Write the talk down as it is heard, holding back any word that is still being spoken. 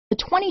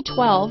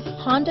2012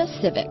 Honda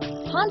Civic.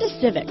 Honda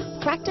Civic,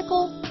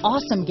 practical,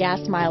 awesome gas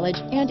mileage,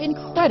 and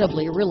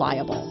incredibly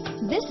reliable.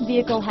 This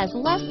vehicle has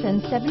less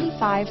than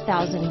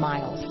 75,000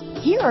 miles.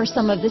 Here are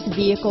some of this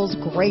vehicle's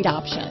great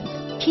options: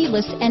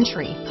 keyless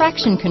entry,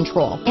 traction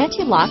control,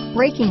 anti-lock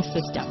braking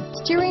system,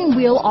 steering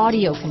wheel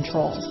audio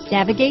controls,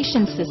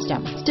 navigation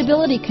system,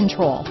 stability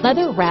control,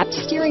 leather-wrapped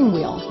steering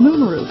wheel,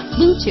 moonroof,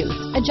 Bluetooth,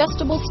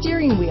 adjustable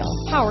steering wheel,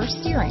 power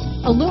steering,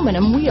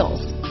 aluminum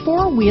wheels,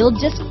 four-wheel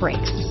disc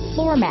brakes,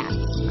 floor mats,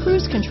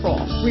 cruise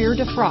control, rear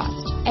defrost,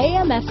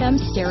 AM/FM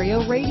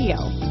stereo radio,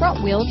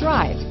 front-wheel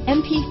drive,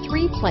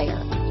 MP3 player.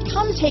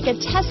 Come take a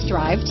test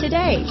drive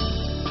today.